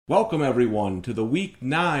Welcome, everyone, to the Week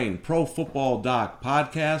 9 Pro Football Doc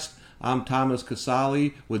podcast. I'm Thomas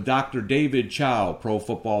Casali with Dr. David Chow, Pro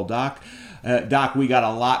Football Doc. Doc, we got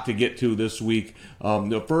a lot to get to this week.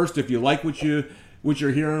 First, if you like what you're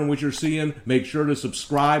hearing and what you're seeing, make sure to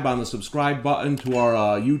subscribe on the subscribe button to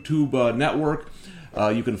our YouTube network.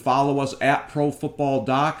 You can follow us at Pro Football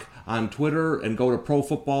Doc on Twitter and go to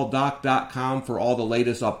profootballdoc.com for all the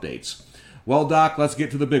latest updates. Well, Doc, let's get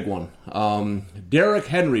to the big one. Derrick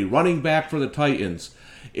Henry, running back for the Titans,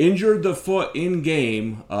 injured the foot in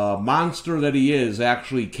game. Monster that he is,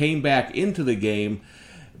 actually came back into the game,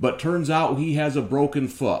 but turns out he has a broken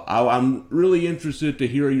foot. I'm really interested to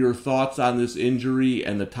hear your thoughts on this injury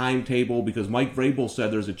and the timetable, because Mike Vrabel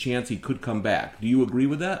said there's a chance he could come back. Do you agree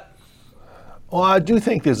with that? Well, I do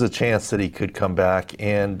think there's a chance that he could come back.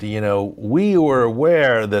 And, we were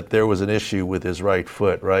aware that there was an issue with his right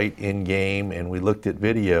foot, right, in game, and we looked at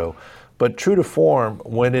video. But true to form,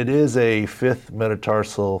 when it is a fifth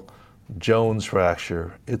metatarsal Jones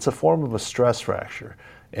fracture, it's a form of a stress fracture.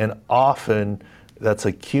 And often that's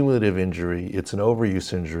a cumulative injury, it's an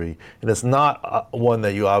overuse injury, and it's not one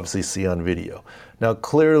that you obviously see on video. Now,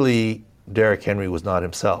 clearly, Derrick Henry was not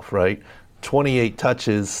himself, right? 28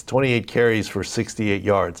 touches, 28 carries for 68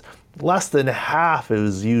 yards, less than half of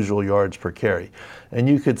his usual yards per carry. And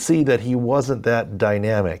you could see that he wasn't that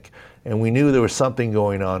dynamic, and we knew there was something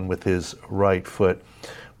going on with his right foot.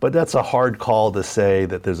 But that's a hard call to say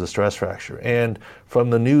that there's a stress fracture. And from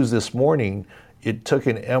the news this morning, it took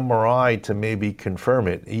an MRI to maybe confirm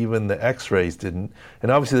it. Even the x-rays didn't. And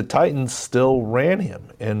obviously the Titans still ran him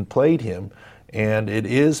and played him. And it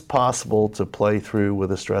is possible to play through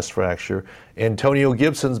with a stress fracture. Antonio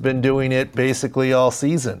Gibson's been doing it basically all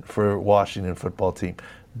season for Washington football team.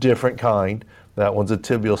 Different kind. That one's a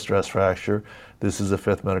tibial stress fracture. This is a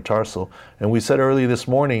fifth metatarsal. And we said early this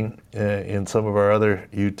morning in some of our other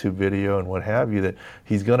YouTube video and what have you that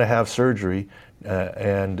he's going to have surgery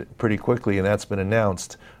and pretty quickly, and that's been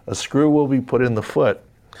announced. A screw will be put in the foot.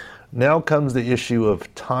 Now comes the issue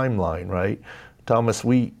of timeline, right? Thomas,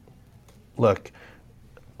 look,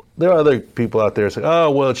 there are other people out there saying, oh,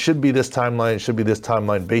 well, it should be this timeline, it should be this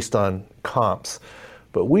timeline based on comps.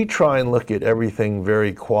 But we try and look at everything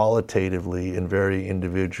very qualitatively and very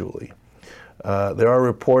individually. There are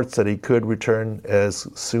reports that he could return as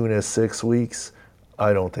soon as 6 weeks.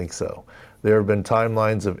 I don't think so. There have been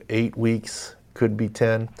timelines of 8 weeks, could be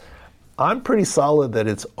 10. I'm pretty solid that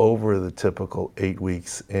it's over the typical 8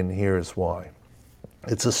 weeks, and here's why.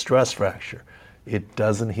 It's a stress fracture. It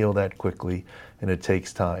doesn't heal that quickly, and it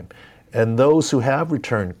takes time. And those who have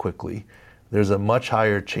returned quickly, there's a much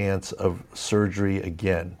higher chance of surgery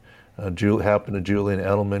again. It happened to Julian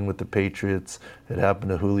Edelman with the Patriots. It happened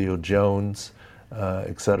to Julio Jones,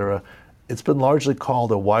 etc. It's been largely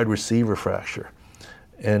called a wide receiver fracture.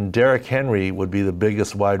 And Derrick Henry would be the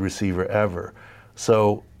biggest wide receiver ever.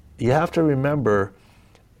 So you have to remember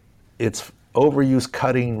it's overuse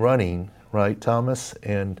cutting running, right, Thomas?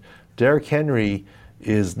 And Derrick Henry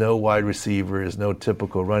is no wide receiver, is no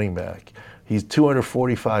typical running back. He's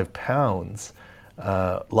 245 pounds,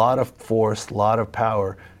 a lot of force, a lot of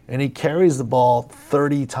power, and he carries the ball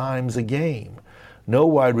 30 times a game. No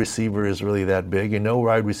wide receiver is really that big, and no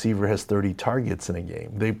wide receiver has 30 targets in a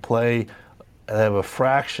game. They have a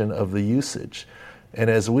fraction of the usage. And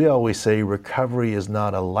as we always say, recovery is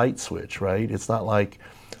not a light switch, right? It's not like,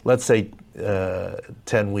 let's say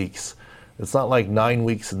 10 weeks. It's not like 9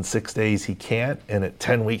 weeks and 6 days he can't, and at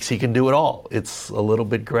 10 weeks he can do it all. It's a little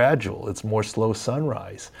bit gradual. It's more slow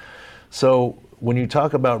sunrise. So when you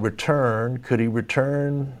talk about return, could he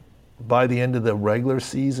return by the end of the regular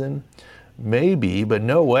season? Maybe, but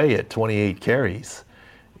no way at 28 carries.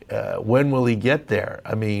 When will he get there?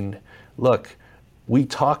 I mean, look, we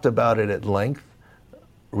talked about it at length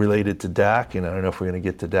related to Dak, and I don't know if we're going to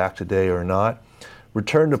get to Dak today or not.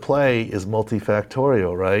 Return to play is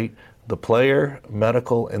multifactorial, right? The player,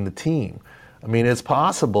 medical, and the team. I mean, it's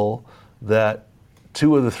possible that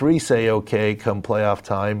 2 of the 3 say okay come playoff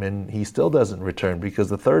time and he still doesn't return because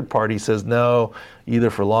the third party says no, either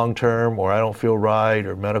for long term or I don't feel right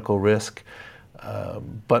or medical risk.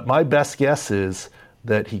 But my best guess is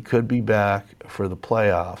that he could be back for the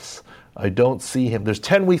playoffs. I don't see him. There's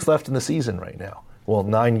 10 weeks left in the season right now. Well,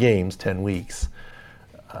 9 games, 10 weeks.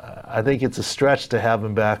 I think it's a stretch to have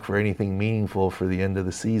him back for anything meaningful for the end of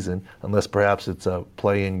the season, unless perhaps it's a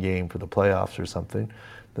play-in game for the playoffs or something,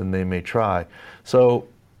 then they may try. So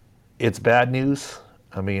it's bad news.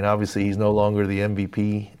 I mean, obviously he's no longer the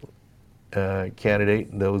MVP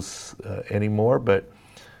candidate anymore, but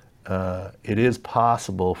it is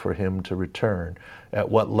possible for him to return. At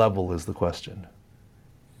what level is the question?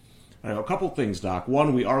 All right, a couple things, Doc.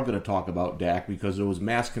 One, we are going to talk about Dak because there was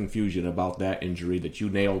mass confusion about that injury that you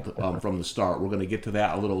nailed from the start. We're going to get to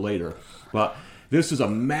that a little later. But this is a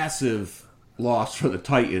massive loss for the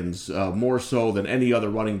Titans, more so than any other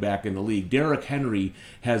running back in the league. Derrick Henry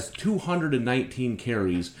has 219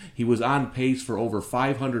 carries. He was on pace for over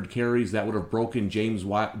 500 carries. That would have broken James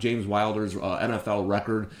Wilder's NFL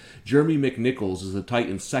record. Jeremy McNichols is the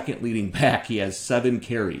Titans' second leading back. He has 7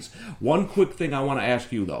 carries. One quick thing I want to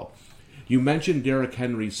ask you, though. You mentioned Derrick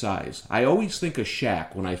Henry's size. I always think of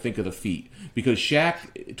Shaq when I think of the feet, because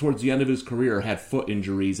Shaq, towards the end of his career, had foot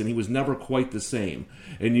injuries, and he was never quite the same.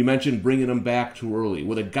 And you mentioned bringing him back too early.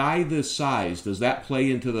 With a guy this size, does that play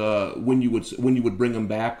into the when you would bring him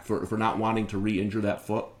back for not wanting to re-injure that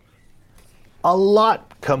foot? A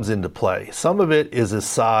lot comes into play. Some of it is his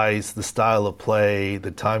size, the style of play,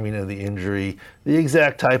 the timing of the injury, the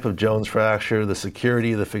exact type of Jones fracture, the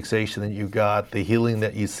security, the fixation that you got, the healing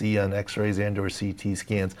that you see on x-rays and or CT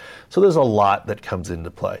scans. So there's a lot that comes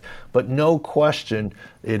into play. But no question,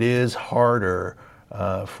 it is harder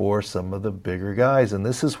for some of the bigger guys. And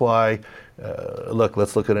this is why,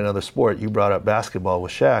 let's look at another sport. You brought up basketball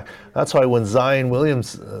with Shaq. That's why when Zion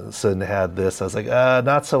Williamson had this, I was like,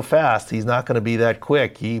 not so fast. He's not going to be that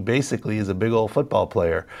quick. He basically is a big old football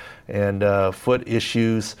player. And foot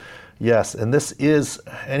issues, yes. And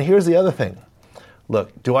here's the other thing.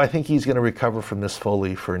 Look, do I think he's going to recover from this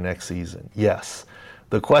fully for next season? Yes.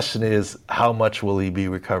 The question is, how much will he be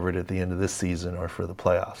recovered at the end of this season or for the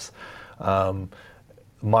playoffs?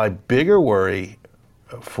 My bigger worry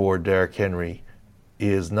for Derrick Henry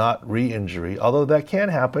is not re-injury, although that can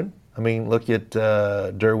happen. I mean, look at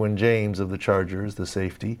Derwin James of the Chargers, the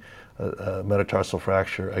safety, metatarsal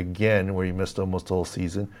fracture again, where he missed almost the whole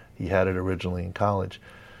season. He had it originally in college.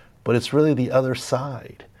 But it's really the other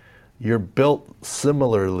side. You're built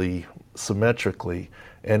symmetrically,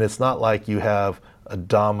 and it's not like you have a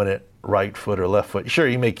dominant right foot or left foot. Sure,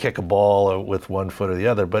 you may kick a ball with one foot or the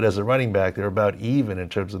other, but as a running back, they're about even in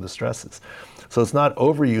terms of the stresses. So it's not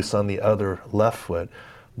overuse on the other left foot,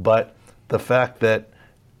 but the fact that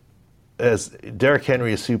as Derrick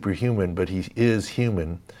Henry is superhuman, but he is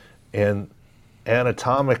human, and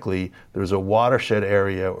anatomically there's a watershed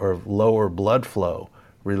area or lower blood flow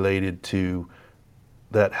related to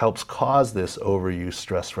that helps cause this overuse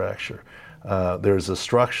stress fracture. There's a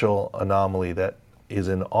structural anomaly that is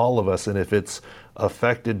in all of us, and if it's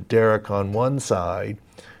affected Derrick on one side,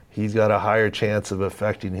 he's got a higher chance of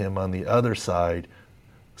affecting him on the other side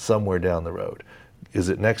somewhere down the road. Is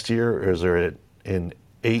it next year, or is it in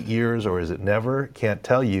 8 years, or is it never? Can't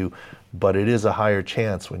tell you, but it is a higher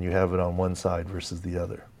chance when you have it on one side versus the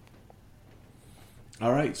other.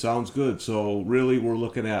 All right, sounds good. So really we're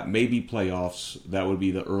looking at maybe playoffs. That would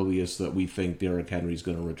be the earliest that we think Derrick Henry's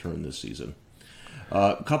going to return this season.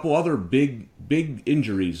 A couple other big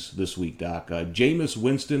injuries this week, Doc. Jameis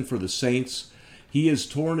Winston for the Saints. He has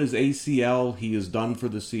torn his ACL. He is done for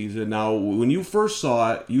the season. Now, when you first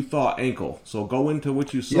saw it, you thought ankle. So go into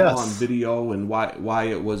what you saw on video and why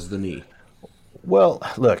it was the knee. Well,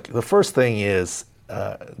 look, the first thing is,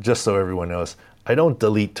 just so everyone knows, I don't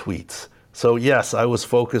delete tweets. So yes, I was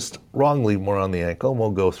focused wrongly more on the ankle, and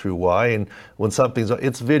we'll go through why. And when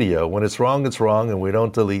it's video. When it's wrong, and we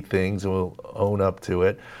don't delete things, and we'll own up to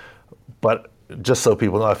it. But just so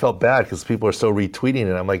people know, I felt bad because people are so retweeting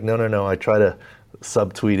it. I'm like, no. I try to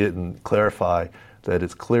subtweet it and clarify that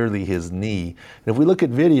it's clearly his knee. And if we look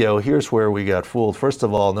at video, here's where we got fooled. First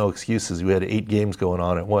of all, no excuses. We had 8 games going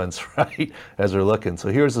on at once, right, as we're looking. So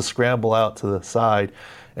here's the scramble out to the side.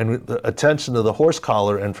 And the attention to the horse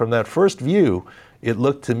collar, and from that first view, it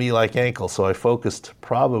looked to me like ankle, so I focused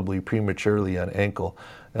probably prematurely on ankle.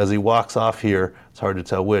 As he walks off here, it's hard to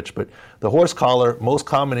tell which, but the horse collar, most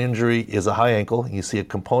common injury is a high ankle. You see a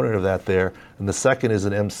component of that there, and the second is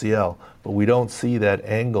an MCL, but we don't see that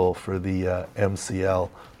angle for the MCL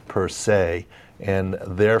per se, and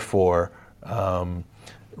therefore,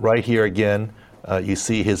 right here again, you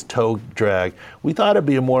see his toe drag. We thought it'd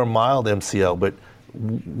be a more mild MCL, but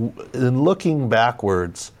in looking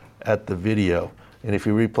backwards at the video, and if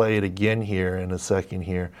you replay it again here in a second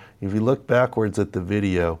here, if you look backwards at the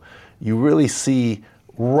video, you really see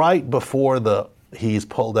right before he's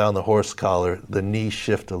pulled down the horse collar, the knee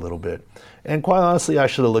shift a little bit. And quite honestly, I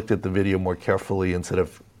should have looked at the video more carefully instead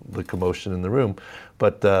of the commotion in the room,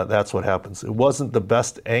 but that's what happens. It wasn't the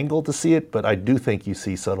best angle to see it, but I do think you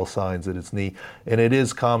see subtle signs that it's knee, and it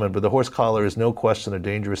is common, but the horse collar is no question a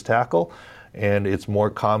dangerous tackle, and it's more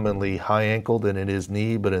commonly high ankle than it is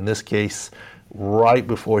knee, but in this case, right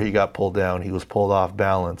before he got pulled down, he was pulled off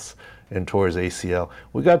balance and tore his ACL.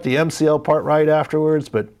 We got the MCL part right afterwards,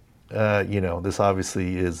 but this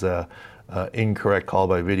obviously is a incorrect call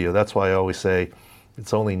by video. That's why I always say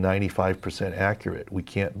it's only 95% accurate. We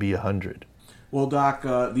can't be 100. Well, Doc,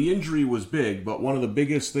 the injury was big, but one of the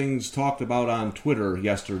biggest things talked about on Twitter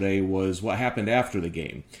yesterday was what happened after the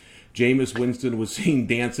game. Jameis Winston was seen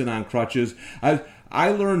dancing on crutches. I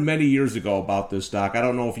learned many years ago about this, Doc. I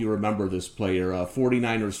don't know if you remember this player,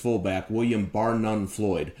 49ers fullback, William Barnum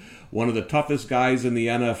Floyd. One of the toughest guys in the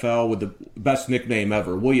NFL with the best nickname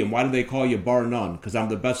ever. William, why do they call you Bar None? Because I'm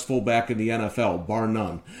the best fullback in the NFL, Bar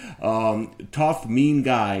None. Tough, mean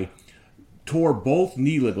guy. Tore both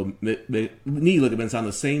knee ligaments on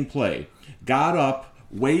the same play. Got up,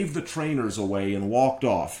 waved the trainers away, and walked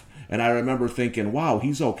off. And I remember thinking, wow,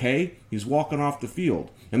 he's okay. He's walking off the field.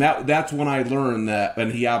 And that's when I learned that,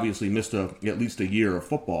 and he obviously missed at least a year of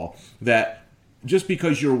football, that just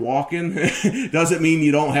because you're walking doesn't mean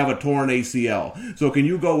you don't have a torn ACL. So can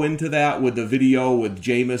you go into that with the video with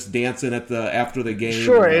Jameis dancing after the game?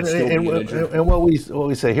 Sure, and what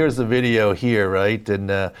we say, here's the video here, right?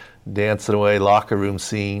 And dancing away, locker room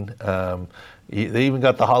scene. They even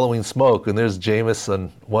got the Halloween smoke, and there's Jameis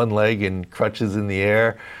on one leg and crutches in the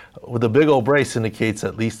air. With a big old brace indicates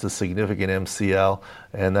at least a significant MCL,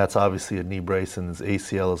 and that's obviously a knee brace and his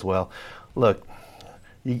ACL as well. Look,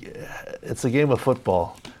 it's a game of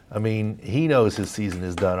football. I mean, he knows his season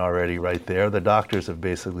is done already right there. The doctors have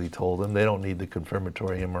basically told him they don't need the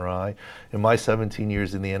confirmatory MRI. In my 17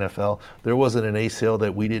 years in the NFL, there wasn't an ACL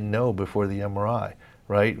that we didn't know before the MRI,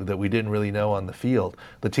 right, that we didn't really know on the field.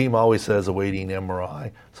 The team always says awaiting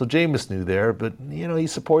MRI. So Jameis knew there, but,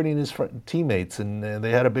 he's supporting his teammates, and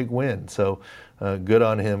they had a big win. So good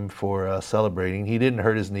on him for celebrating. He didn't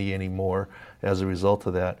hurt his knee anymore as a result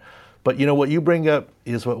of that. But, what you bring up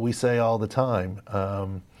is what we say all the time.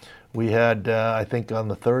 We had, I think on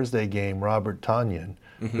the Thursday game, Robert Tonyan,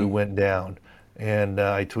 who went down. And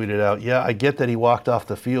I tweeted out, I get that he walked off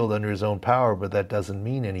the field under his own power, but that doesn't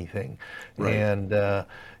mean anything. Right. And,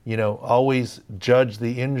 always judge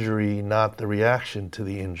the injury, not the reaction to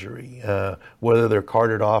the injury, whether they're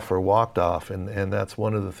carted off or walked off. And that's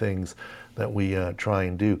one of the things that we try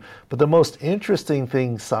and do. But the most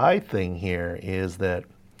interesting side thing here is that,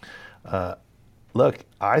 look,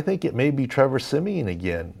 I think it may be Trevor Siemian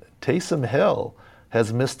again. Taysom Hill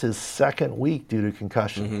has missed his second week due to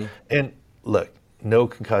concussion. And look, no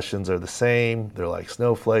concussions are the same. They're like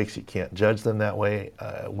snowflakes. You can't judge them that way.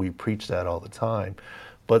 We preach that all the time.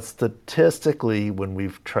 But statistically, when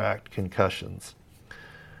we've tracked concussions,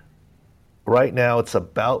 right now it's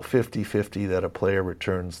about 50-50 that a player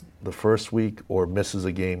returns the first week or misses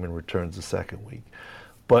a game and returns the second week.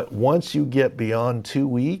 But once you get beyond 2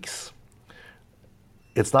 weeks,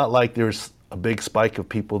 it's not like there's a big spike of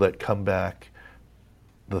people that come back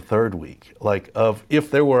the third week.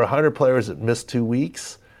 If there were 100 players that missed 2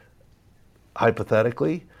 weeks,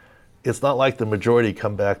 hypothetically, it's not like the majority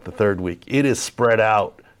come back the third week. It is spread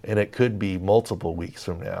out, and it could be multiple weeks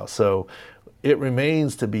from now. So it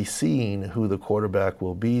remains to be seen who the quarterback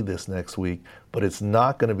will be this next week, but it's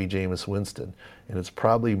not going to be Jameis Winston, and it's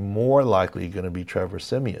probably more likely going to be Trevor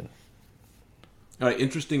Siemian.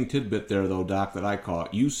 Interesting tidbit there, though, Doc, that I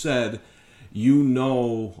caught. You said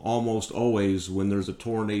almost always when there's a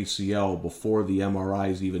torn ACL before the MRI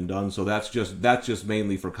is even done, so that's just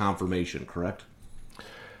mainly for confirmation, correct?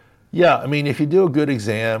 Yeah, I mean, if you do a good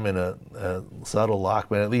exam and a subtle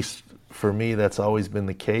Lockman, at least for me, that's always been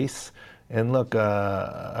the case. And look,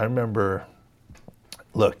 I remember,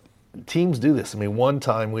 teams do this. I mean, one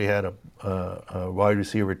time we had a wide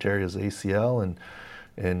receiver tear his ACL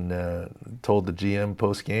and told the GM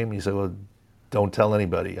post-game, he said, well, don't tell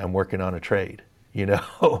anybody. I'm working on a trade.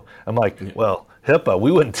 I'm like, well, HIPAA,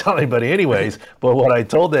 we wouldn't tell anybody anyways. But what I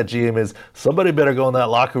told that GM is somebody better go in that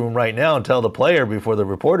locker room right now and tell the player before the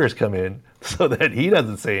reporters come in so that he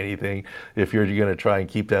doesn't say anything if you're going to try and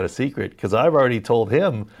keep that a secret. Because I've already told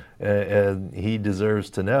him and he deserves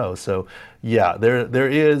to know. So, yeah, there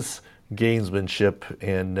is gamesmanship.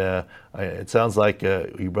 And it sounds like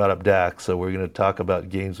you brought up Dak, so we're going to talk about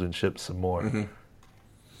gamesmanship some more.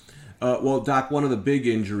 Well, Doc, one of the big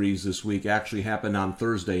injuries this week actually happened on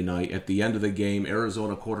Thursday night. At the end of the game,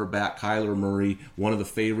 Arizona quarterback Kyler Murray, one of the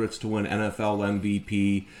favorites to win NFL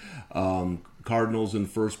MVP, Cardinals in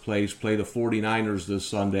first place, play the 49ers this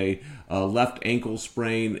Sunday, left ankle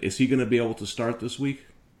sprain. Is he going to be able to start this week?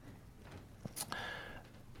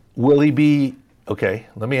 Will he be... Okay,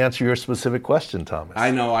 let me answer your specific question, Thomas.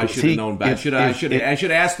 I know I should have known better. I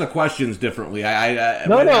should ask the questions differently. I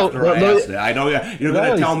know you're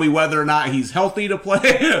going to tell me whether or not he's healthy to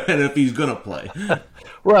play and if he's going to play.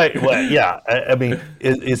 Right. Well, yeah. I mean,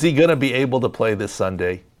 is he going to be able to play this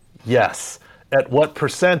Sunday? Yes. at what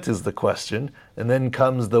percent is the question, and then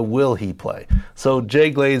comes the will he play. So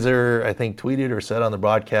Jay Glazer, I think, tweeted or said on the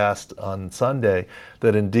broadcast on Sunday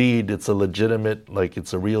that indeed it's a legitimate, like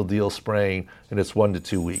it's a real deal sprain, and it's 1 to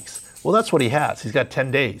 2 weeks. Well, that's what he has. He's got 10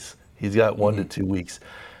 days. He's got 1 to 2 weeks.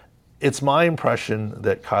 It's my impression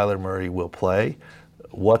that Kyler Murray will play.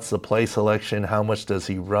 What's the play selection, how much does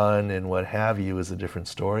he run, and what have you is a different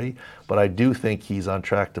story. But I do think he's on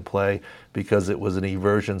track to play because it was an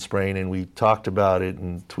eversion sprain, and we talked about it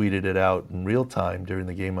and tweeted it out in real time during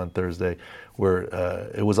the game on Thursday, where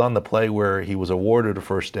it was on the play where he was awarded a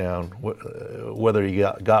first down. Whether he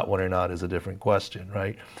got one or not is a different question,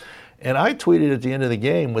 right? And I tweeted at the end of the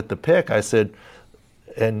game with the pick, I said,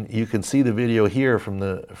 and you can see the video here from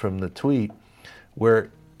the tweet, where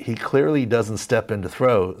he clearly doesn't step in to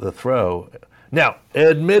throw the throw. Now,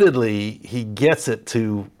 admittedly, he gets it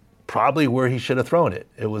to probably where he should have thrown it.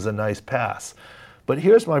 It was a nice pass. But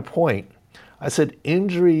here's my point. I said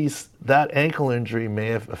injuries, that ankle injury may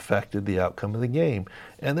have affected the outcome of the game.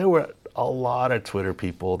 And there were a lot of Twitter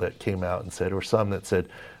people that came out and said, or some that said,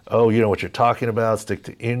 oh, you know what you're talking about, stick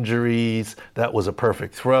to injuries. That was a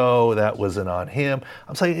perfect throw. That wasn't on him.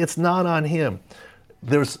 I'm saying it's not on him.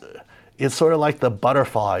 It's sort of like the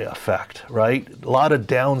butterfly effect, right? A lot of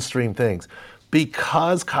downstream things.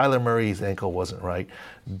 Because Kyler Murray's ankle wasn't right,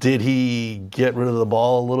 did he get rid of the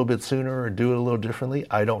ball a little bit sooner or do it a little differently?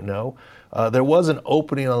 I don't know. There was an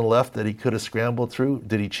opening on the left that he could have scrambled through.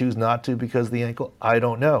 Did he choose not to because of the ankle? I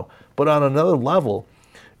don't know. But on another level,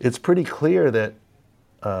 it's pretty clear that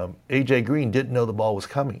A.J. Green didn't know the ball was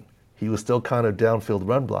coming. He was still kind of downfield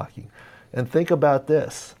run blocking. And think about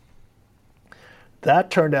this.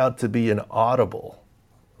 That turned out to be an audible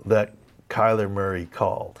that Kyler Murray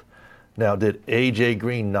called. Now, did A.J.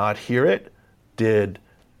 Green not hear it? Did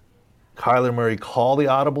Kyler Murray call the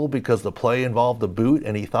audible because the play involved a boot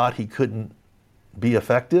and he thought he couldn't be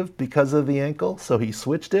effective because of the ankle, so he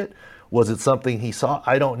switched it? Was it something he saw?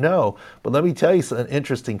 I don't know. But let me tell you an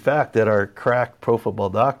interesting fact that our crack Pro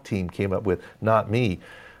Football Doc team came up with, not me.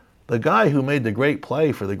 The guy who made the great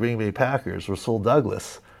play for the Green Bay Packers, Rasul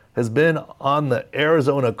Douglas, has been on the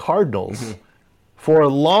Arizona Cardinals for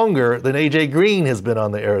longer than A.J. Green has been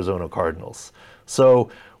on the Arizona Cardinals. So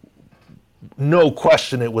no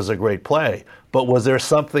question it was a great play. But was there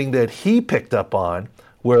something that he picked up on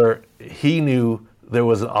where he knew there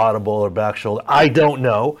was an audible or back shoulder? I don't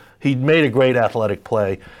know. He made a great athletic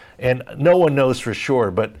play, and no one knows for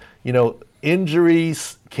sure. But, you know,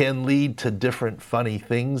 injuries can lead to different funny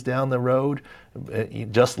things down the road,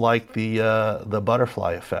 just like the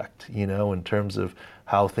butterfly effect, you know, in terms of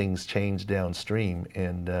how things change downstream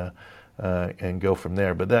and go from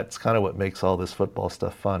there. But that's kind of what makes all this football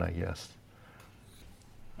stuff fun, I guess.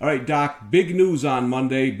 All right, Doc, big news on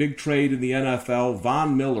Monday, big trade in the NFL.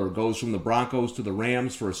 Von Miller goes from the Broncos to the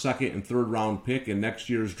Rams for a second and third round pick in next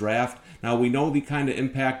year's draft. Now, we know the kind of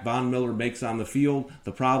impact Von Miller makes on the field.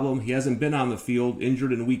 The problem, he hasn't been on the field,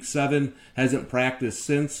 injured in week 7, hasn't practiced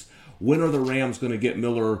since. When are the Rams going to get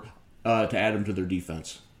Miller to add him to their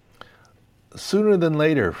defense? Sooner than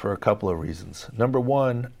later for a couple of reasons. Number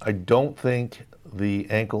one, I don't think the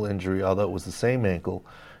ankle injury, although it was the same ankle,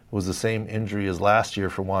 was the same injury as last year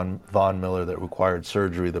for Von Miller that required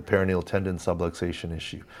surgery, the peroneal tendon subluxation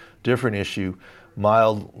issue. Different issue,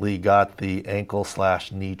 mildly got the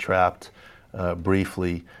ankle/knee trapped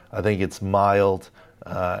briefly. I think it's mild,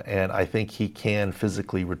 and I think he can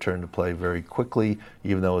physically return to play very quickly,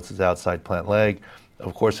 even though it's his outside plant leg.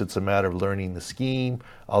 Of course, it's a matter of learning the scheme,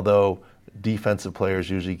 although defensive players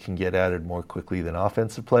usually can get at it more quickly than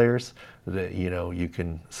offensive players. You know, you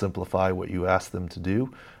can simplify what you ask them to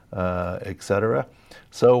do. Etc.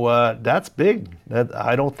 So that's big.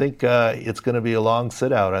 I don't think it's going to be a long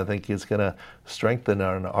sit out. I think it's going to strengthen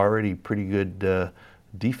an already pretty good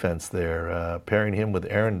defense there. Pairing him with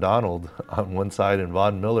Aaron Donald on one side and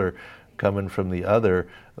Von Miller coming from the other.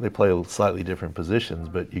 They play slightly different positions,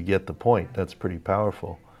 but you get the point. That's pretty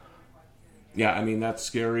powerful. Yeah, I mean, that's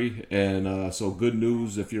scary. And so good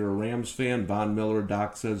news if you're a Rams fan. Von Miller,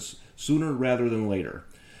 Doc says, sooner rather than later.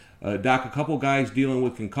 Doc, a couple guys dealing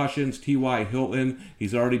with concussions. T.Y. Hilton,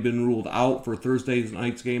 he's already been ruled out for Thursday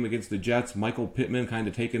night's game against the Jets. Michael Pittman kind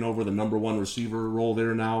of taking over the number one receiver role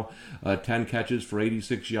there now. 10 catches for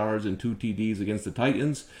 86 yards and 2 TDs against the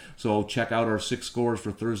Titans. So check out our 6 scores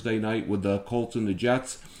for Thursday night with the Colts and the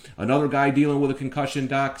Jets. Another guy dealing with a concussion,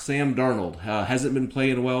 Doc, Sam Darnold. Hasn't been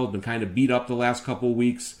playing well, been kind of beat up the last couple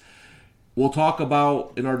weeks. We'll talk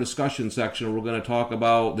about, in our discussion section, we're going to talk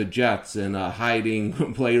about the Jets and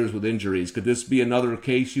hiding players with injuries. Could this be another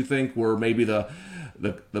case, you think, where maybe the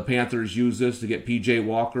Panthers use this to get P.J.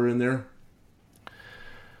 Walker in there?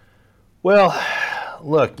 Well,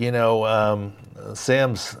 look,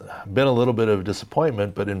 Sam's been a little bit of a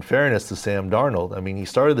disappointment, but in fairness to Sam Darnold, I mean, he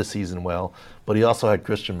started the season well, but he also had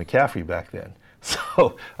Christian McCaffrey back then.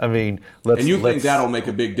 So, I mean, And you think that'll make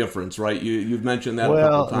a big difference, right? You've mentioned that a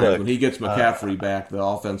couple times. Look, when he gets McCaffrey back, the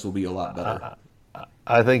offense will be a lot better.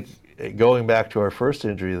 I think going back to our first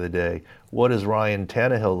injury of the day, what does Ryan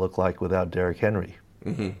Tannehill look like without Derrick Henry?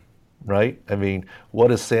 Mm-hmm. Right? I mean, what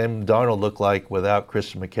does Sam Darnold look like without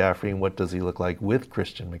Christian McCaffrey, and what does he look like with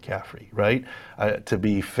Christian McCaffrey, right? To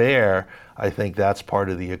be fair, I think that's part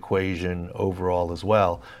of the equation overall as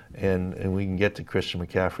well. And we can get to Christian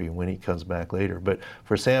McCaffrey when he comes back later. But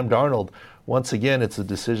for Sam Darnold, once again, it's a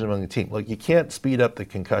decision among the team. Look, you can't speed up the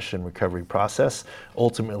concussion recovery process.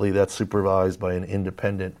 Ultimately, that's supervised by an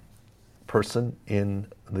independent person in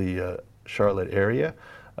the Charlotte area,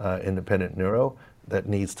 independent neuro, that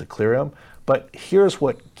needs to clear him. But here's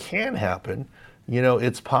what can happen.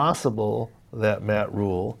 It's possible that Matt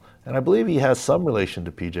Rule, and I believe he has some relation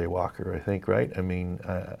to PJ Walker, I think, right? I mean,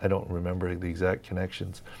 I don't remember the exact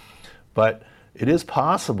connections. But it is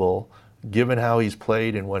possible, given how he's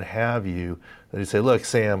played and what have you, that he say, look,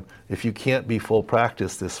 Sam, if you can't be full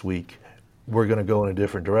practice this week, we're going to go in a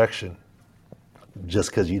different direction, just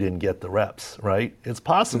because you didn't get the reps, right? It's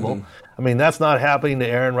possible. Mm-hmm. I mean, that's not happening to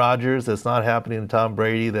Aaron Rodgers. That's not happening to Tom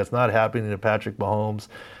Brady. That's not happening to Patrick Mahomes.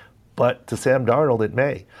 But to Sam Darnold, it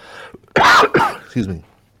may. Excuse me.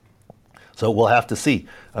 So we'll have to see.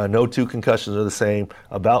 No two concussions are the same.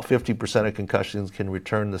 About 50% of concussions can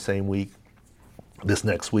return the same week, this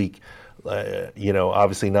next week.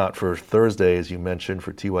 Obviously not for Thursday, as you mentioned,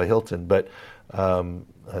 for T.Y. Hilton. But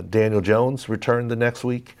Daniel Jones returned the next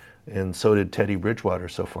week. And so did Teddy Bridgewater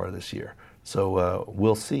so far this year. So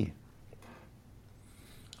we'll see.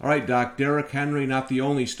 All right, Doc. Derrick Henry, not the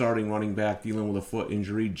only starting running back dealing with a foot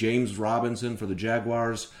injury. James Robinson for the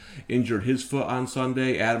Jaguars injured his foot on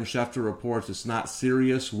Sunday. Adam Schefter reports it's not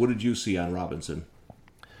serious. What did you see on Robinson?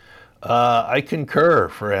 I concur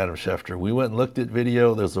for Adam Schefter. We went and looked at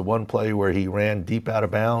video. There's the one play where he ran deep out of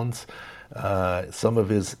bounds. Some of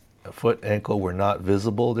his foot, ankle were not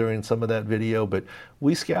visible during some of that video, but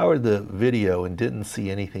we scoured the video and didn't see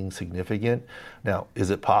anything significant. Now, is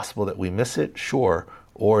it possible that we miss it? Sure.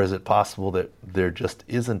 Or is it possible that there just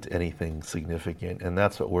isn't anything significant? And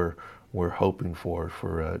that's what we're hoping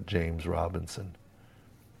for James Robinson.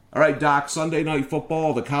 All right, Doc, Sunday Night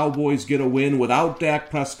Football, the Cowboys get a win without Dak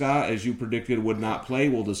Prescott, as you predicted would not play.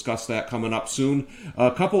 We'll discuss that coming up soon.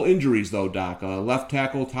 A couple injuries, though, Doc. Left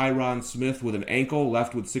tackle Tyron Smith with an ankle,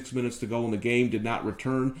 left with 6 minutes to go in the game, did not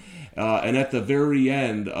return. And at the very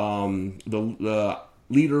end, the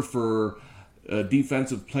leader for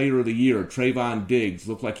Defensive Player of the Year, Trayvon Diggs,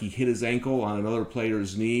 looked like he hit his ankle on another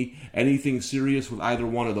player's knee. Anything serious with either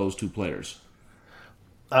one of those two players?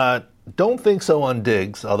 Don't think so on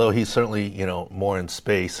Diggs, although he's certainly, more in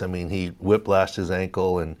space. I mean, he whiplashed his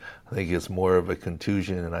ankle, and I think it's more of a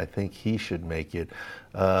contusion, and I think he should make it.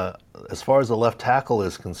 As far as the left tackle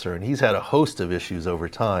is concerned, he's had a host of issues over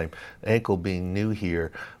time, ankle being new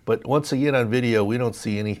here. But once again on video, we don't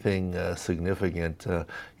see anything significant.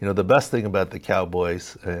 The best thing about the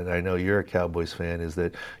Cowboys, and I know you're a Cowboys fan, is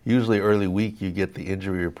that usually early week you get the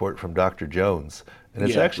injury report from Dr. Jones. And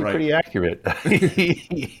it's actually pretty accurate.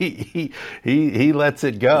 he lets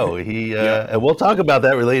it go. And we'll talk about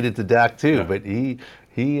that related to Dak too. Yeah. But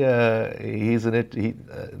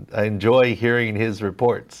I enjoy hearing his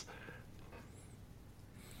reports.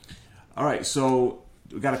 All right, so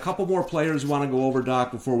we got a couple more players we want to go over,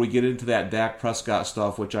 Doc, before we get into that Dak Prescott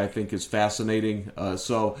stuff, which I think is fascinating.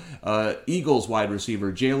 Eagles wide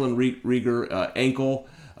receiver Jalen Reagor, ankle.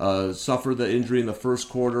 Suffered the injury in the first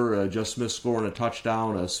quarter, just missed scoring a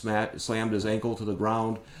touchdown, slammed his ankle to the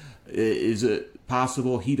ground. Is it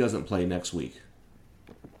possible he doesn't play next week?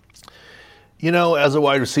 As a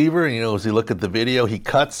wide receiver, as you look at the video, he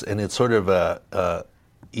cuts, and it's sort of a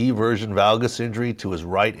eversion valgus injury to his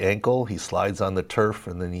right ankle. He slides on the turf,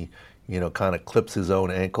 and then he, kind of clips his own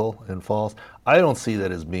ankle and falls. I don't see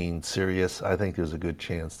that as being serious. I think there's a good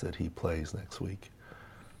chance that he plays next week.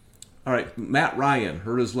 All right, Matt Ryan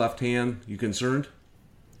hurt his left hand. You concerned?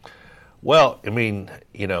 Well, I mean,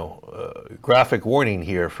 graphic warning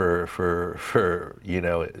here for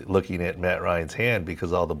looking at Matt Ryan's hand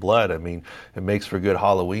because all the blood. I mean, it makes for a good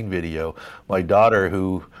Halloween video. My daughter,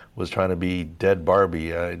 who was trying to be dead Barbie,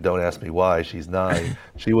 don't ask me why. She's 9.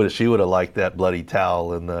 she would have liked that bloody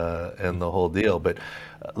towel and the whole deal. But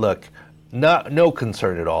look, no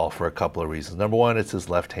concern at all for a couple of reasons. Number one, it's his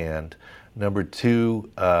left hand. Number two,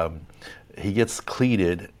 he gets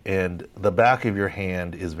cleated, and the back of your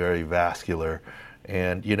hand is very vascular.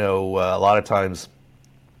 And, a lot of times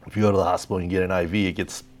if you go to the hospital and you get an IV, it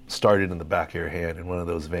gets started in the back of your hand in one of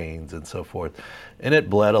those veins and so forth. And it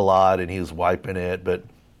bled a lot, and he was wiping it, but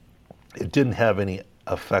it didn't have any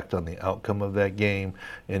effect on the outcome of that game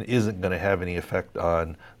and isn't going to have any effect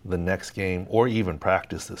on the next game or even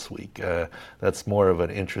practice this week. That's more of an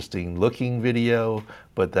interesting looking video,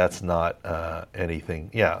 but that's not anything.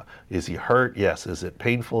 Yeah, is he hurt? Yes. Is it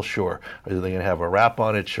painful? Sure. Are they going to have a wrap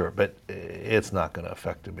on it? Sure. But it's not going to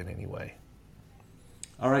affect him in any way.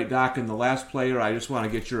 All right, Doc, and the last player, I just want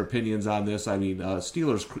to get your opinions on this. I mean,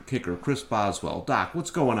 Steelers kicker Chris Boswell. Doc,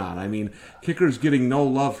 what's going on? I mean, kicker's getting no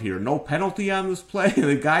love here. No penalty on this play.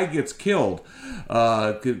 The guy gets killed.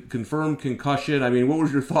 Confirmed concussion. I mean, what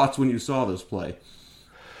was your thoughts when you saw this play?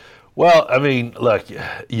 Well, I mean, look,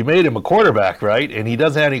 you made him a quarterback, right? And he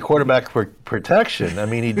doesn't have any quarterback protection. I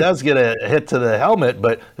mean, he does get a hit to the helmet,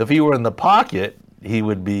 but if he were in the pocket, he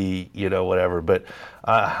would be, whatever. But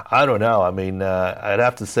I don't know. I mean, I'd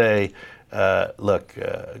have to say, look,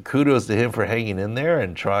 kudos to him for hanging in there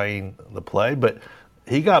and trying the play. But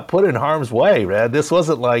he got put in harm's way, man. This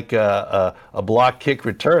wasn't like a block kick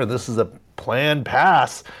return. This is a planned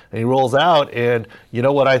pass, and he rolls out. And you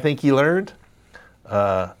know what I think he learned?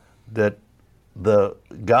 That the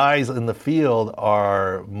guys in the field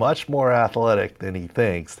are much more athletic than he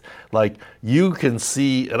thinks. Like, you can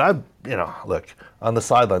see, and look, on the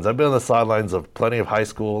sidelines, I've been on the sidelines of plenty of high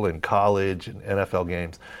school and college and NFL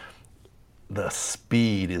games. The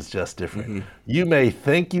speed is just different. Mm-hmm. You may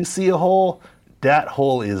think you see a hole, that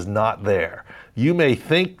hole is not there. You may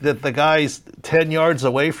think that the guy's 10 yards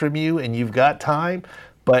away from you and you've got time,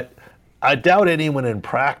 but I doubt anyone in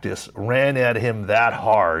practice ran at him that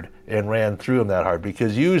hard and ran through him that hard,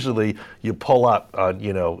 because usually you pull up on,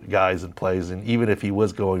 guys and plays, and even if he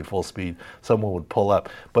was going full speed, someone would pull up.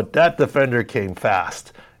 But that defender came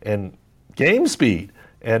fast and game speed.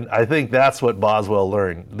 And I think that's what Boswell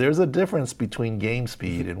learned. There's a difference between game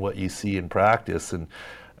speed and what you see in practice, and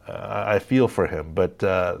I feel for him. But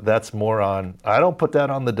that's more on, I don't put that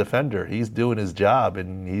on the defender. He's doing his job,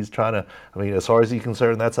 and he's trying to, as far as he's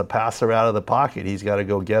concerned, that's a passer out of the pocket. He's got to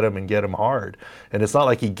go get him and get him hard. And it's not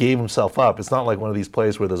like he gave himself up. It's not like one of these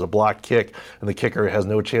plays where there's a block kick and the kicker has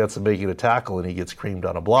no chance of making a tackle and he gets creamed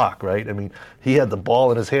on a block, right? He had the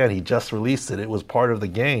ball in his hand. He just released it. It was part of the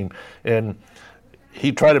game. And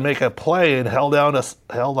he tried to make a play and held on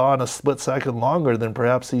a split second longer than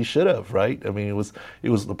perhaps he should have, right? It was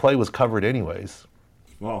the play was covered anyways.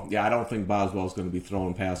 Well, yeah, I don't think Boswell's going to be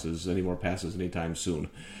throwing any more passes anytime soon.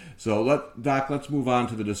 So, Doc, let's move on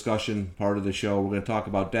to the discussion part of the show. We're going to talk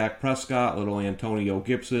about Dak Prescott, little Antonio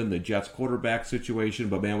Gibson, the Jets quarterback situation.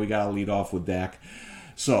 But, man, we got to lead off with Dak.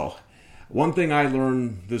 So, one thing I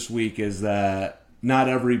learned this week is that not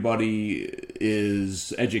everybody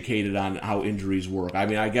is educated on how injuries work.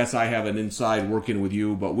 I guess I have an inside working with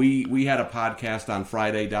you, but we had a podcast on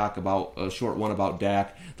Friday, Doc, about a short one about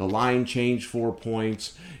Dak. The line changed 4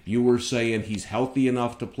 points. You were saying he's healthy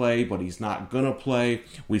enough to play, but he's not going to play.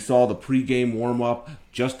 We saw the pregame warm-up,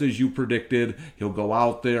 just as you predicted. He'll go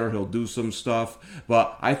out there, he'll do some stuff.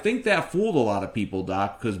 But I think that fooled a lot of people,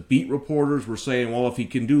 Doc, because beat reporters were saying, well, if he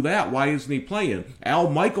can do that, why isn't he playing? Al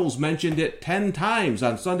Michaels mentioned it 10 times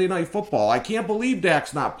on Sunday Night Football. I can't believe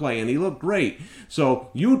Dak's not playing. He looked great. So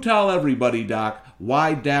you tell everybody, Doc,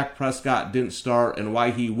 why Dak Prescott didn't start and why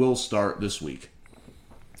he will start this week.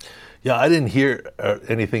 Yeah, I didn't hear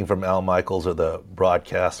anything from Al Michaels or the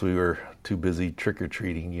broadcast. We were too busy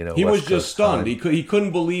trick-or-treating, He was just stunned. He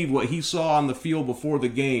couldn't believe what he saw on the field before the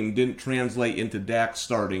game didn't translate into Dak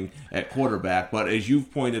starting at quarterback. But as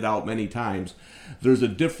you've pointed out many times, there's a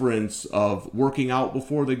difference of working out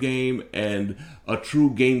before the game and a true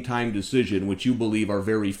game-time decision, which you believe are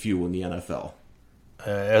very few in the NFL.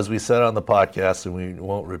 As we said on the podcast, and we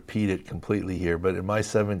won't repeat it completely here, but in my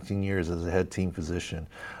 17 years as a head team physician,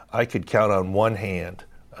 I could count on one hand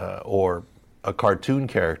or a cartoon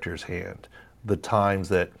character's hand the times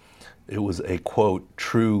that it was a, quote,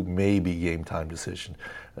 true maybe game time decision.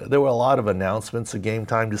 There were a lot of announcements of game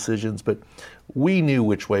time decisions, but we knew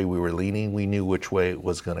which way we were leaning. We knew which way it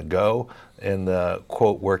was going to go, and the,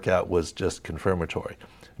 quote, workout was just confirmatory.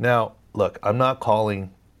 Now, look, I'm not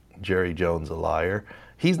calling Jerry Jones a liar.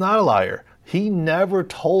 He's not a liar. He never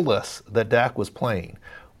told us that Dak was playing.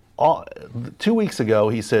 2 weeks ago,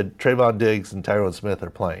 he said Trayvon Diggs and Tyron Smith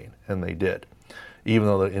are playing, and they did, even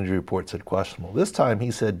though the injury report said questionable. This time,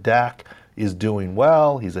 he said Dak is doing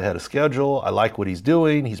well. He's ahead of schedule. I like what he's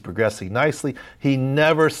doing. He's progressing nicely. He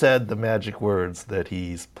never said the magic words that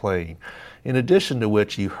he's playing. In addition to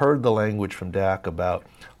which, you heard the language from Dak about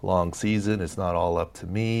long season. It's not all up to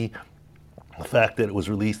me. The fact that it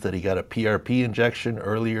was released that he got a PRP injection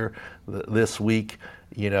earlier this week,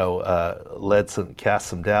 cast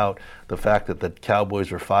some doubt. The fact that the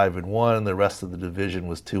Cowboys were 5-1, the rest of the division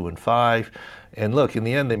was 2-5, and look, in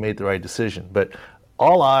the end, they made the right decision. But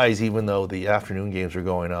all eyes, even though the afternoon games were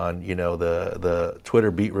going on, the Twitter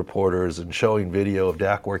beat reporters and showing video of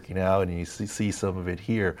Dak working out, and you see some of it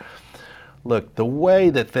here. Look, the way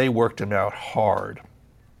that they worked him out hard,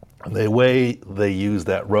 the way they used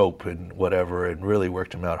that rope and whatever and really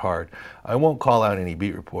worked him out hard. I won't call out any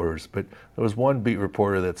beat reporters, but there was one beat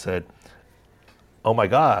reporter that said, "Oh my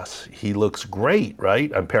gosh, he looks great,"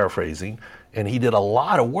 right? I'm paraphrasing. And he did a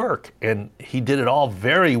lot of work, and he did it all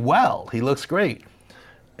very well. He looks great.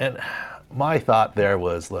 And my thought there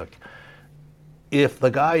was, look, if the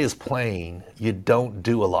guy is playing, you don't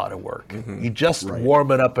do a lot of work. You just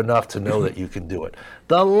warm it up enough to know that you can do it.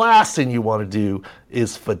 The last thing you want to do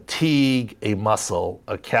is fatigue a muscle,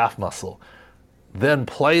 a calf muscle, then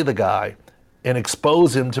play the guy and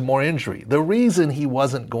expose him to more injury. The reason he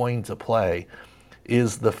wasn't going to play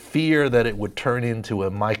is the fear that it would turn into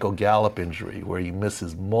a Michael Gallup injury where he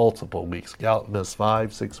misses multiple weeks. Gallup missed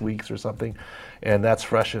 5-6 weeks or something, and that's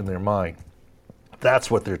fresh in their mind.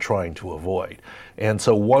 That's what they're trying to avoid. And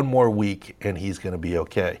so one more week and he's going to be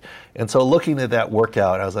okay. And so looking at that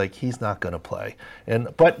workout, I was like, he's not going to play.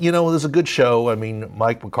 But it was a good show. I mean,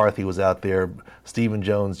 Mike McCarthy was out there, Stephen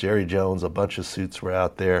Jones, Jerry Jones, a bunch of suits were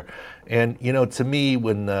out there. And, to me,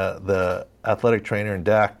 when the athletic trainer and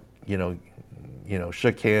Dak,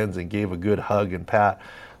 shook hands and gave a good hug and pat,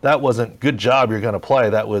 that wasn't good job, you're going to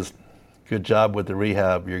play. That was good job with the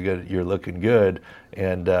rehab. You're good. You're looking good.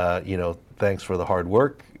 And, thanks for the hard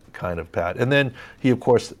work kind of pat. And then he, of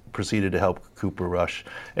course, proceeded to help Cooper Rush.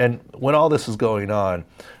 And when all this was going on,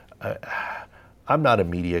 I'm not a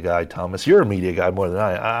media guy, Thomas. You're a media guy more than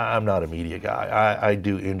I'm not a media guy. I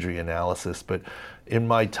do injury analysis. But in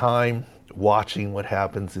my time watching what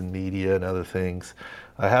happens in media and other things,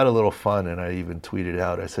 I had a little fun, and I even tweeted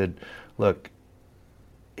out. I said, look,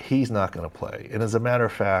 he's not going to play. And as a matter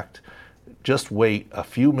of fact, just wait a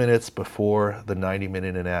few minutes before the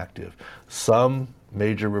 90-minute inactive. Some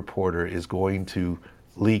major reporter is going to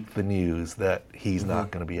leak the news that he's not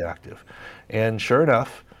going to be active. And sure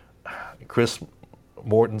enough, Chris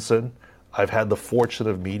Mortensen, I've had the fortune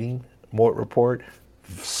of meeting Mort Report.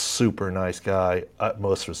 Super nice guy,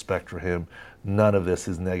 utmost respect for him. None of this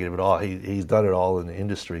is negative at all. He's done it all in the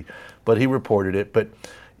industry. But he reported it. But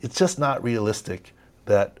it's just not realistic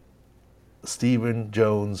that Stephen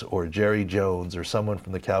Jones or Jerry Jones or someone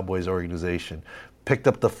from the Cowboys organization picked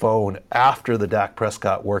up the phone after the Dak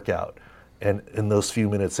Prescott workout and in those few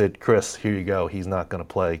minutes said, "Chris, here you go. He's not going to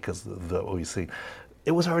play because of what we've seen."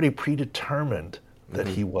 It was already predetermined that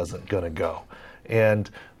he wasn't going to go.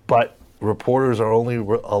 But reporters are only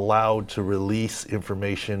allowed to release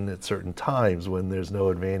information at certain times when there's no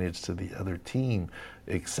advantage to the other team,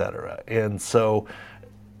 etc. And so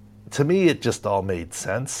to me, it just all made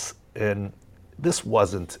sense. And this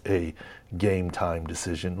wasn't a game time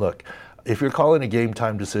decision. Look, if you're calling a game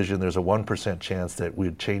time decision, there's a 1% chance that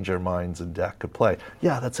we'd change our minds and Dak could play.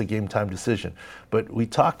 Yeah, that's a game time decision. But we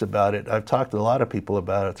talked about it. I've talked to a lot of people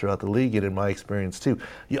about it throughout the league and in my experience too.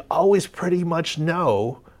 You always pretty much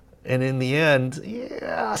know, and in the end,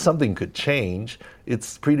 yeah, something could change.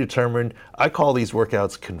 It's predetermined. I call these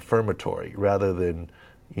workouts confirmatory rather than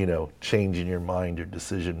changing your mind or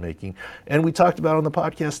decision making. And we talked about on the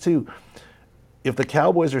podcast too, if the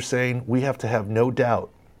Cowboys are saying we have to have no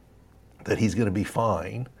doubt that he's going to be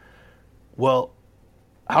fine, well,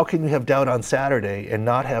 how can you have doubt on Saturday and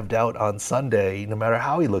not have doubt on Sunday, no matter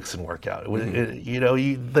how he looks in workout?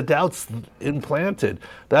 The doubt's implanted.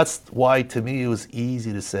 That's why, to me, it was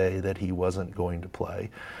easy to say that he wasn't going to play.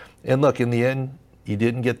 And look, in the end, he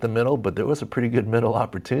didn't get the middle, but there was a pretty good middle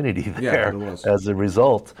opportunity there as a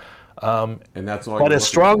result. And that's all. But as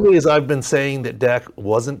strongly as I've been saying that Dak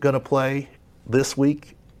wasn't going to play this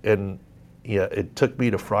week, and it took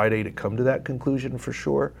me to Friday to come to that conclusion for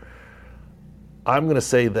sure, I'm going to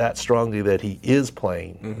say that strongly that he is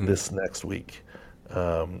playing this next week.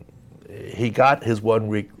 He got his 1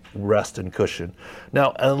 week rest and cushion.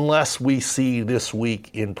 Now, unless we see this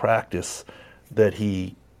week in practice that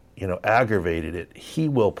he aggravated it, he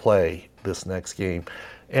will play this next game.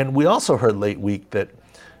 And we also heard late week that,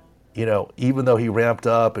 even though he ramped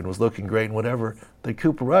up and was looking great and whatever, that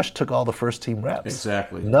Cooper Rush took all the first team reps.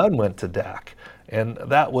 Exactly. None went to Dak. And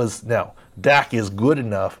now, Dak is good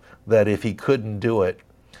enough that if he couldn't do it,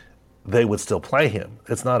 they would still play him.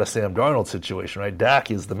 It's not a Sam Darnold situation, right?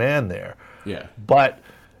 Dak is the man there. Yeah. But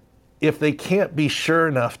if they can't be sure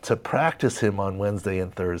enough to practice him on Wednesday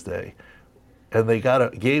and Thursday, and they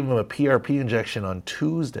gave him a PRP injection on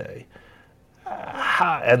Tuesday,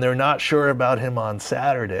 and they're not sure about him on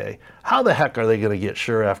Saturday, how the heck are they going to get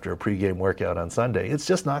sure after a pregame workout on Sunday? It's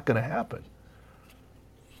just not going to happen.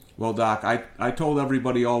 Well, Doc, I told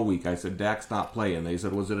everybody all week, I said, Dak's not playing. They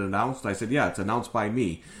said, was it announced? I said, yeah, it's announced by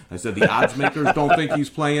me. I said, the odds makers don't think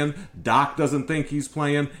he's playing. Doc doesn't think he's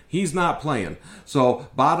playing. He's not playing. So,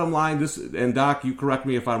 bottom line, this, and Doc, you correct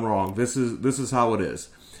me if I'm wrong, this is how it is.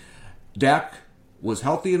 Dak was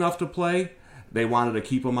healthy enough to play. They wanted to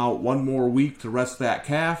keep him out one more week to rest that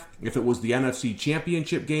calf. If it was the NFC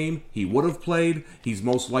Championship game, he would have played. He's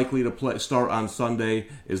most likely to start on Sunday.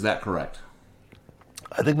 Is that correct?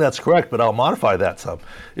 I think that's correct, but I'll modify that some.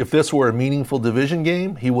 If this were a meaningful division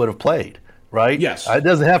game, he would have played, right? Yes. It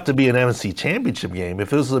doesn't have to be an NFC Championship game. If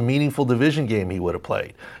this was a meaningful division game, he would have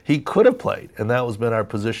played. He could have played, and that has been our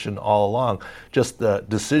position all along. Just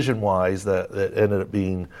decision-wise, that ended up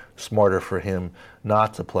being smarter for him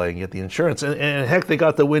not to play and get the insurance. And heck, they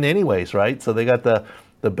got the win anyways, right? So they got the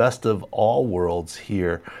best of all worlds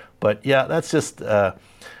here. But yeah, that's just, and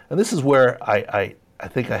this is where I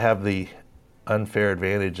think I have the unfair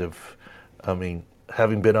advantage of,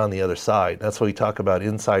 having been on the other side. That's why we talk about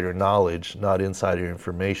insider knowledge, not insider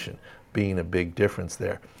information, being a big difference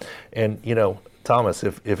there. And, Thomas,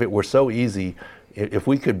 if it were so easy, if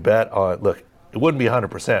we could bet on, look, it wouldn't be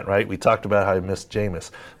 100%, right? We talked about how he missed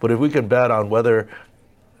Jameis. But if we could bet on whether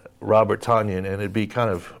Robert Tonyan, and it'd be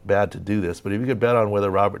kind of bad to do this, but if you could bet on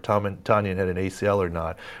whether Robert Tonyan had an ACL or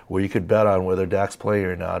not, or you could bet on whether Dak's playing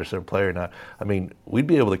or not, or some player or not, we'd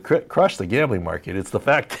be able to crush the gambling market. It's the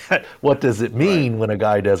fact that what does it mean when a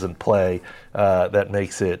guy doesn't play that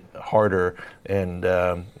makes it harder, and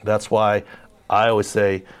that's why I always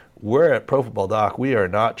say, we're at Pro Football Doc, we are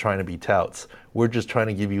not trying to be touts. We're just trying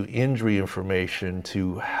to give you injury information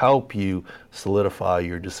to help you solidify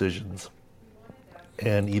your decisions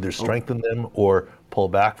and either strengthen them or pull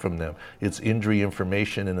back from them. It's injury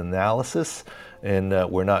information and analysis, and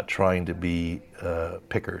we're not trying to be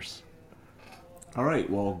pickers. All right,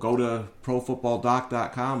 well, go to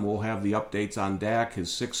profootballdoc.com. We'll have the updates on Dak,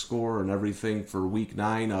 his 6 score, and everything for Week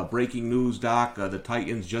 9. Breaking news, Doc, the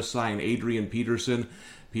Titans just signed Adrian Peterson.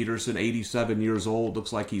 Peterson, 87 years old,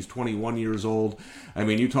 looks like he's 21 years old.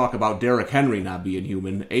 You talk about Derrick Henry not being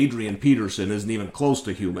human. Adrian Peterson isn't even close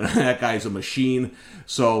to human. That guy's a machine.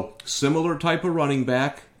 So, similar type of running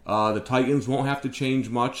back. The Titans won't have to change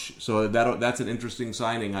much, so that's an interesting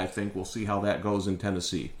signing, I think. We'll see how that goes in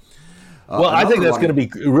Tennessee. Well, I think that's going to be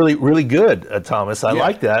really, really good, Thomas. I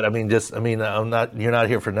like that. You're not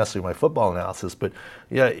here for necessarily my football analysis, but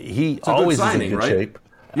yeah, he always is in good shape.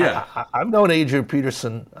 Yeah, I've known Adrian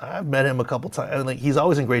Peterson. I've met him a couple times. He's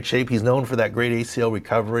always in great shape. He's known for that great ACL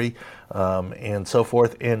recovery and so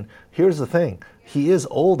forth. And here's the thing. He is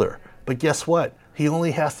older, but guess what? He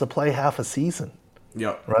only has to play half a season.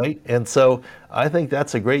 Yep. Right? And so I think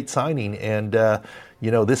that's a great signing. And,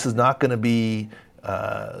 this is not going to be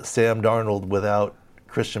Sam Darnold without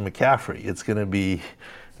Christian McCaffrey. It's going to be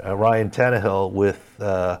Ryan Tannehill with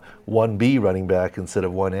 1B running back instead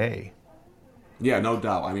of 1A. Yeah, no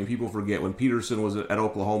doubt. People forget when Peterson was at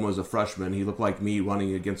Oklahoma as a freshman, he looked like me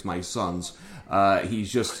running against my sons.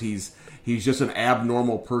 He's just an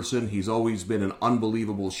abnormal person. He's always been in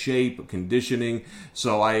unbelievable shape, conditioning.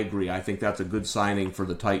 So I agree. I think that's a good signing for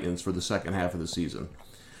the Titans for the second half of the season.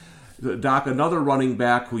 Doc, another running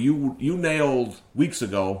back who you nailed weeks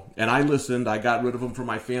ago, and I listened. I got rid of him for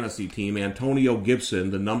my fantasy team, Antonio Gibson.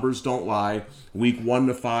 The numbers don't lie. Week 1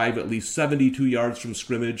 to 5, at least 72 yards from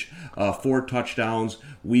scrimmage, 4 touchdowns.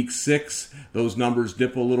 Week 6, those numbers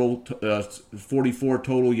dip a little, 44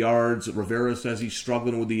 total yards. Rivera says he's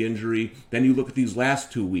struggling with the injury. Then you look at these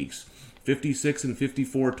last 2 weeks. 56 and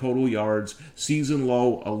 54 total yards, season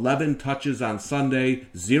low, 11 touches on Sunday,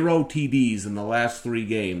 0 TDs in the last 3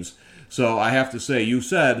 games. So I have to say, you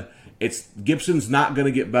said Gibson's not going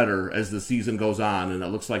to get better as the season goes on, and it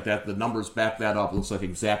looks like that the numbers back that up. It looks like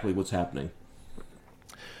exactly what's happening.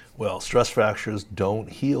 Well, stress fractures don't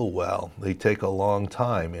heal well. They take a long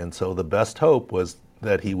time, and so the best hope was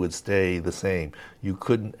that he would stay the same. You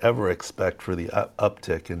couldn't ever expect for the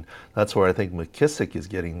uptick, and that's where I think McKissick is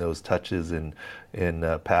getting those touches in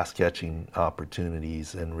pass catching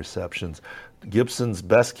opportunities and receptions. Gibson's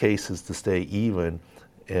best case is to stay even,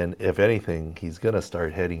 and if anything, he's going to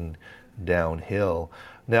start heading downhill.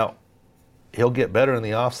 Now, he'll get better in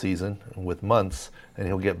the offseason with months, and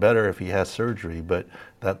he'll get better if he has surgery, but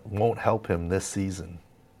that won't help him this season.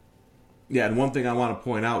 Yeah, and one thing I want to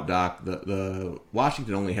point out, Doc, the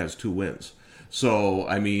Washington only has 2 wins. So,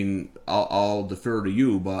 I'll defer to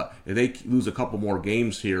you, but if they lose a couple more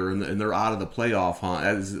games here and they're out of the playoff hunt,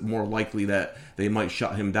 it's more likely that they might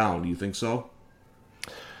shut him down. Do you think so?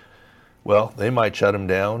 Well, they might shut him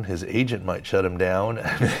down. His agent might shut him down.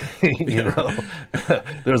 You know,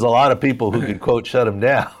 there's a lot of people who could quote shut him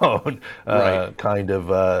down Right. kind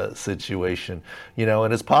of situation. You know,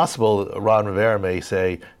 and it's possible Ron Rivera may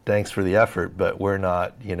say thanks for the effort, but we're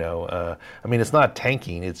not. You know, I mean, it's not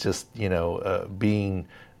tanking. It's just being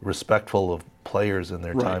respectful of players and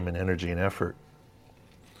their Right. time and energy and effort.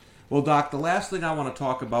 Well, Doc, the last thing I want to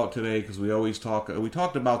talk about today, because we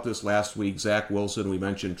talked about this last week, Zach Wilson, we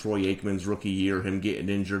mentioned Troy Aikman's rookie year, him getting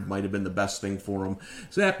injured might have been the best thing for him.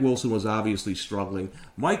 Zach Wilson was obviously struggling.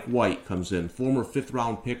 Mike White comes in, former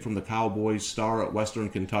fifth-round pick from the Cowboys, star at Western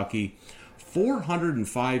Kentucky.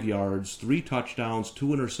 405 yards, 3 touchdowns, 2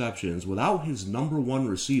 interceptions without his number one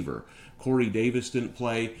receiver. Corey Davis didn't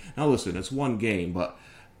play. Now listen, it's one game, but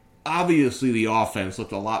obviously the offense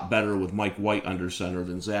looked a lot better with Mike White under center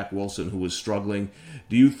than Zach Wilson, who was struggling.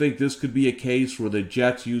 Do you think this could be a case where the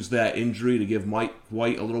Jets use that injury to give Mike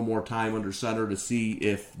White a little more time under center to see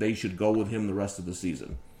if they should go with him the rest of the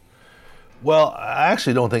season? Well, I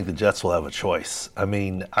actually don't think the Jets will have a choice. I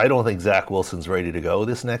mean, I don't think Zach Wilson's ready to go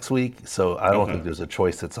this next week, so I don't think there's a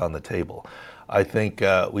choice that's on the table. I think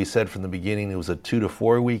we said from the beginning it was a 2 to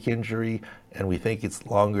 4 week injury, and we think it's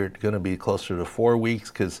longer, going to be closer to 4 weeks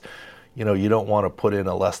because, you know, you don't want to put in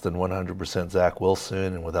a less than 100% Zach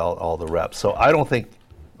Wilson and without all the reps. So I don't think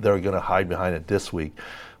they're going to hide behind it this week.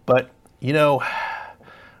 But, you know,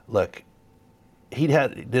 look, he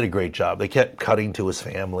did a great job. They kept cutting to his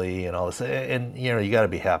family and all this, and you know, you got to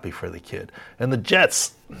be happy for the kid. And the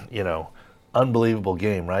Jets, you know, unbelievable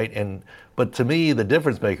game, right? But to me, the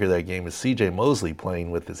difference maker of that game is C.J. Mosley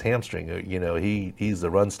playing with his hamstring. You know, he's the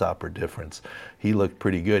run stopper difference. He looked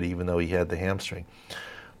pretty good even though he had the hamstring.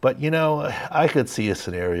 But, you know, I could see a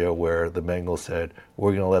scenario where the Bengals said,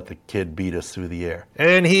 we're going to let the kid beat us through the air.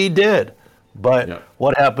 And he did. But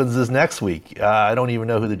what happens this next week? I don't even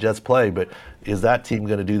know who the Jets play, but is that team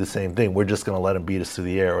going to do the same thing? We're just going to let them beat us through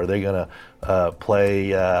the air, or are they going to play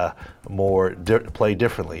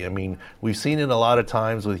differently? I mean, we've seen it a lot of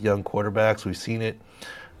times with young quarterbacks. We've seen it.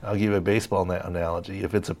 I'll give you a baseball analogy.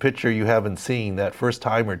 If it's a pitcher you haven't seen, that first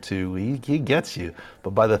time or two, he gets you. But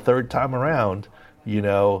by the third time around, you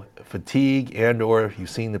know, fatigue and or you've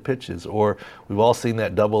seen the pitches, or we've all seen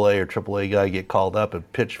that AA or AAA guy get called up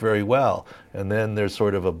and pitch very well, and then there's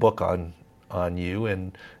sort of a book on you,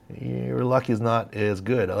 and your luck is not as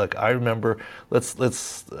good. Look, I remember I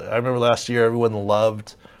remember last year everyone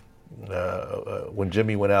loved when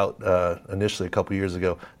Jimmy went out initially a couple years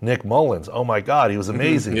ago. Nick Mullins, oh my God, he was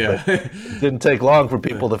amazing. Yeah. But it didn't take long for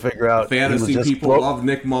people to figure out. Fantasy people love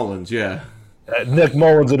Nick Mullins, yeah. Nick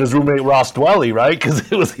Mullins and his roommate Ross Dwelly, right? Because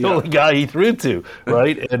it was the only guy he threw to,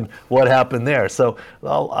 right? And what happened there? So,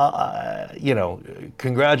 you know,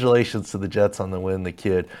 congratulations to the Jets on the win, the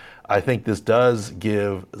kid. I think this does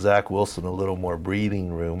give Zach Wilson a little more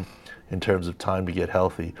breathing room in terms of time to get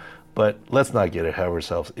healthy. But let's not get ahead of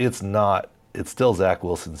ourselves. It's still Zach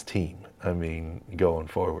Wilson's team, I mean, going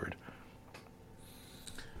forward.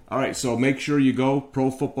 All right, so make sure you go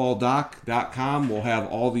profootballdoc.com. We'll have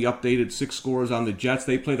all the updated 6 scores on the Jets.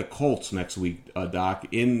 They play the Colts next week, Doc,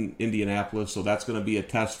 in Indianapolis, so that's going to be a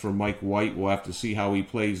test for Mike White. We'll have to see how he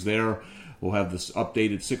plays there. We'll have this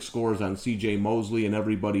updated 6 scores on C.J. Mosley and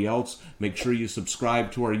everybody else. Make sure you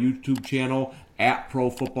subscribe to our YouTube channel,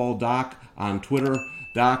 @profootballdoc on Twitter.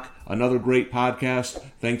 Doc, another great podcast.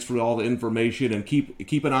 Thanks for all the information, and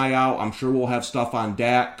keep an eye out. I'm sure we'll have stuff on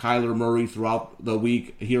Dak, Kyler Murray throughout the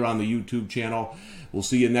week here on the YouTube channel. We'll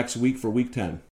see you next week for Week 10.